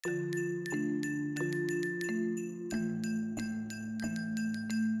Church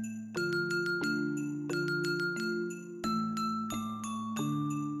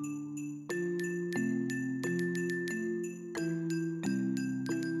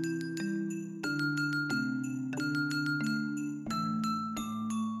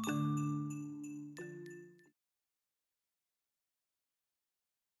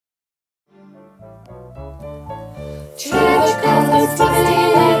bells go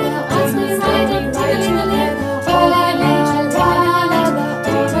tingling, as we ride on tingling-a-ling, tingling-a-ling, tingling-a-ling,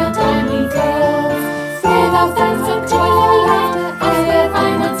 all the time we go. With our friends and joyful laughter, as we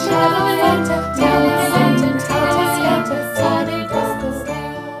find what's traveling, tingling-a-ling, and tingling-a-ling, Sunday gospel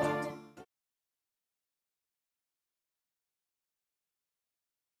sound.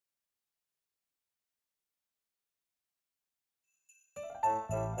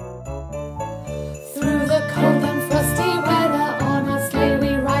 Through the cold and frosty weather, on our sleigh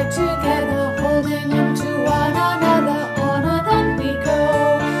we ride together, holding on to one another, on and on we go.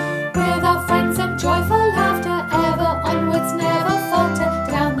 With our friends and joyful laughter, ever onwards, never falter,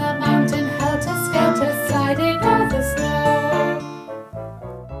 down the mountain, helter-skelter, sliding over the snow.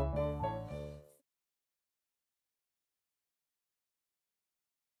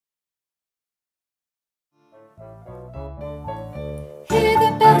 Hear the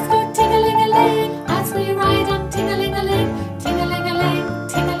bells go ting-a-ling-a-ling, as we ride on ting-a-ling-a-ling, ting-a-ling-a-ling,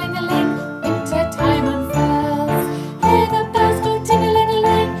 ting-a-ling-a-ling, winter time unfurls. Hear the bells go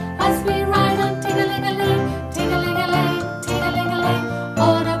ting-a-ling-a-ling, as we ride on ting-a-ling-a-ling, ting-a-ling-a-ling, ting-a-ling-a-ling,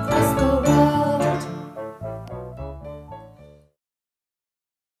 on across the world.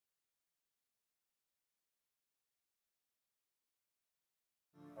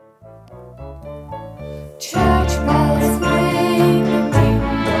 Church bells ring, ding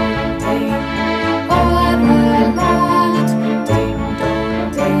dong ding, o'er the land, ding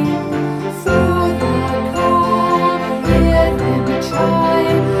dong ding. Through the cold, hear them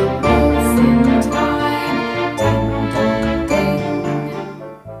chime, bells in time, ding dong ding.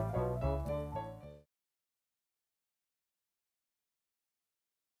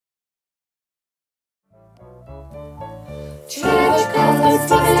 Church bells go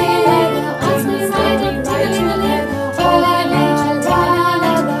tingling, as we ride on tingling-a-ling, tingling-a-ling, tingling-a-ling,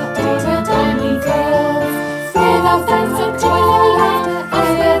 all the time we go. With our friends and joyful laughter, as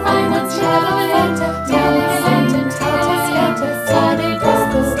we find what's traveling, tingling-a-ling, and helter-skelter, Sunday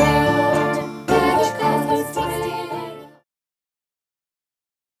gospel sound. Church bells go tingling.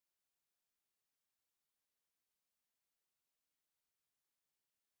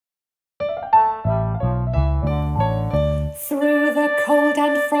 Through the cold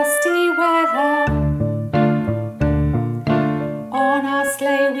and frosty weather, on our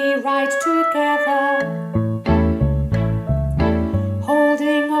sleigh we ride together,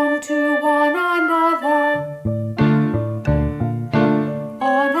 holding on to one another,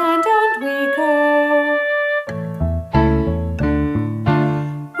 on and on we go.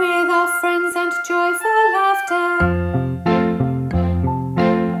 With our friends and joyful laughter,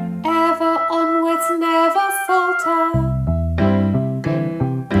 ever onwards, never falter,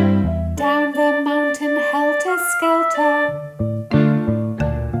 down the mountain, helter-skelter,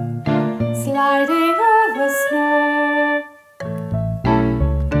 sliding over snow.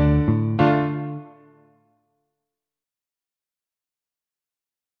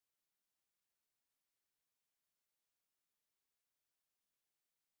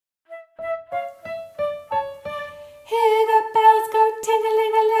 Hear the bells go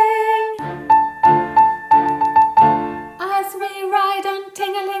ting-a-ling-a-ling, as we ride on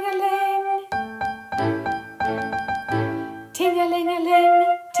ting-a-ling-a-ling, ting-a-ling-a-ling,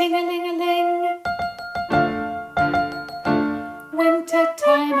 ting-a-ling-a-ling, winter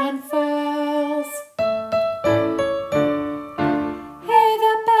time unfurls. Hear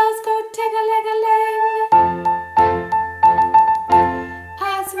the bells go ting-a-ling-a-ling,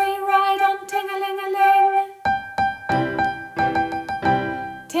 as we ride on ting-a-ling-a-ling,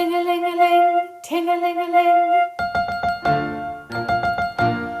 ting-a-ling-a-ling, ting-a-ling-a-ling,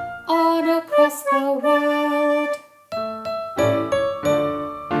 on across the world.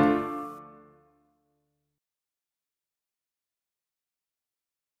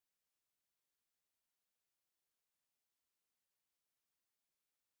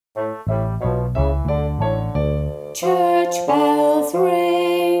 Church bells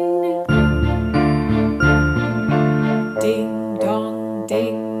ring, ding dong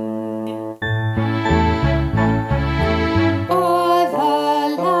ding, o'er the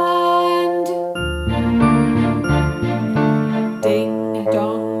land, ding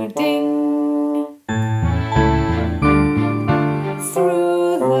dong ding.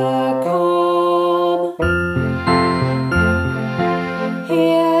 Through the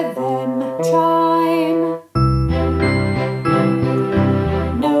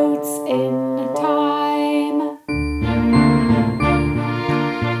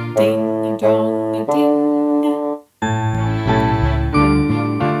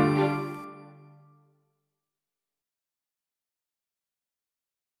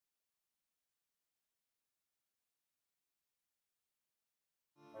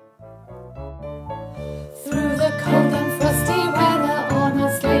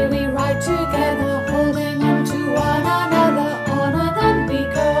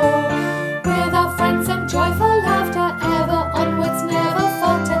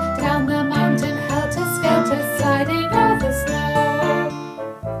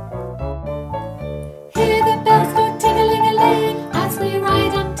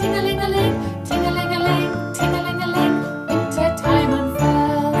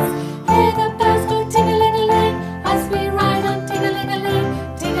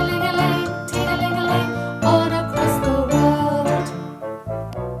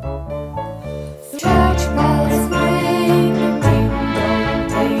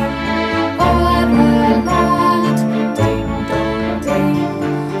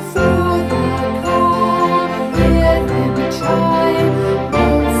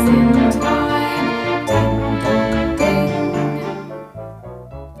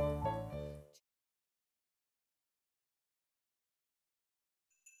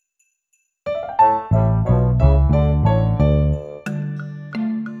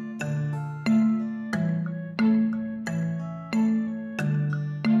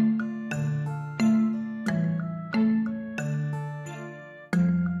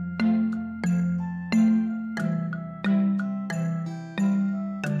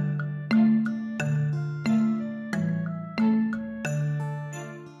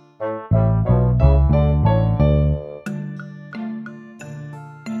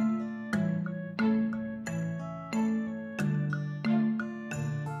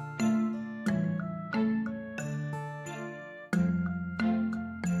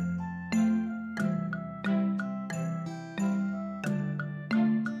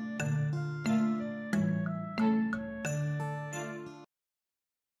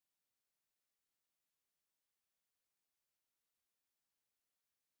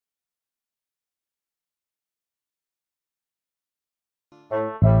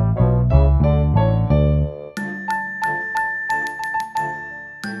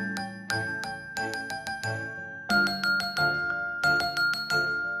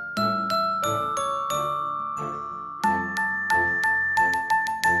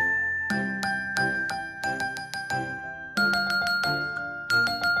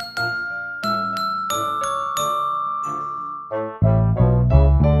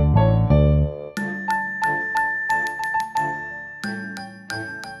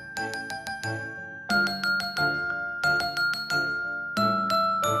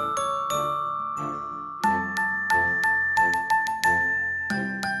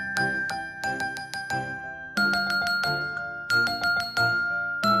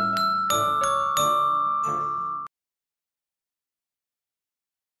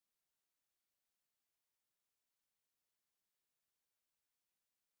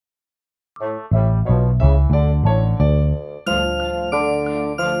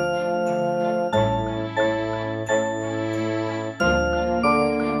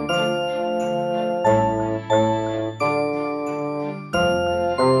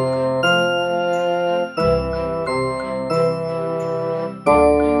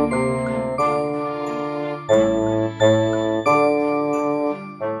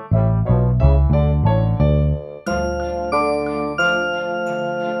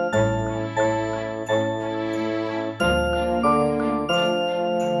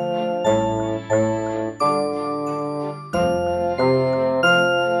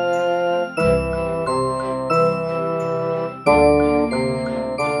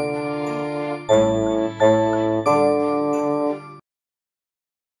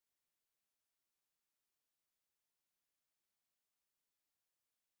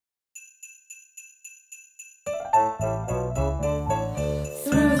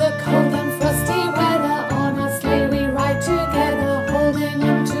Through the cold and frosty weather, on our sleigh we ride together, holding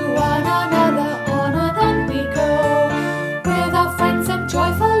on to one another. On and on we go, with our friends and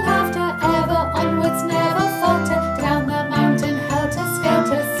joyful laughter, ever onwards, never falter, down the mountain,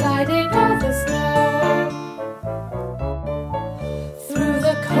 helter-skelter, sliding over the snow. Through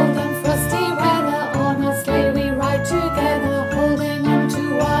the cold and frosty weather, on our sleigh we ride together, holding on to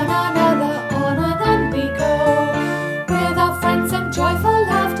one another. On and on we go, with our friends and joyful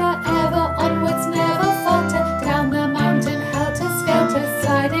laughter, ever onwards, never falter, down the mountain, helter-skelter,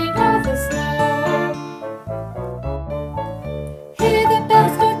 sliding over the snow. Hear the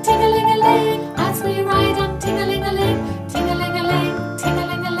bells go ting-a-ling-a-ling, as we ride on ting-a-ling-a-ling, ting-a-ling-a-ling,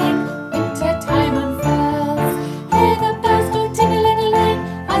 ting-a-ling-a-ling, winter time unfurls. Hear the bells go ting-a-ling-a-ling,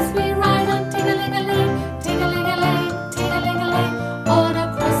 as we ride on ting-a-ling-a-ling, ting-a-ling-a-ling, ting-a-ling-a-ling, on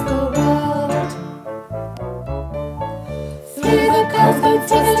across the world. Through the bells go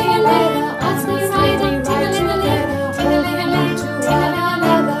ting-a-ling-a-ling,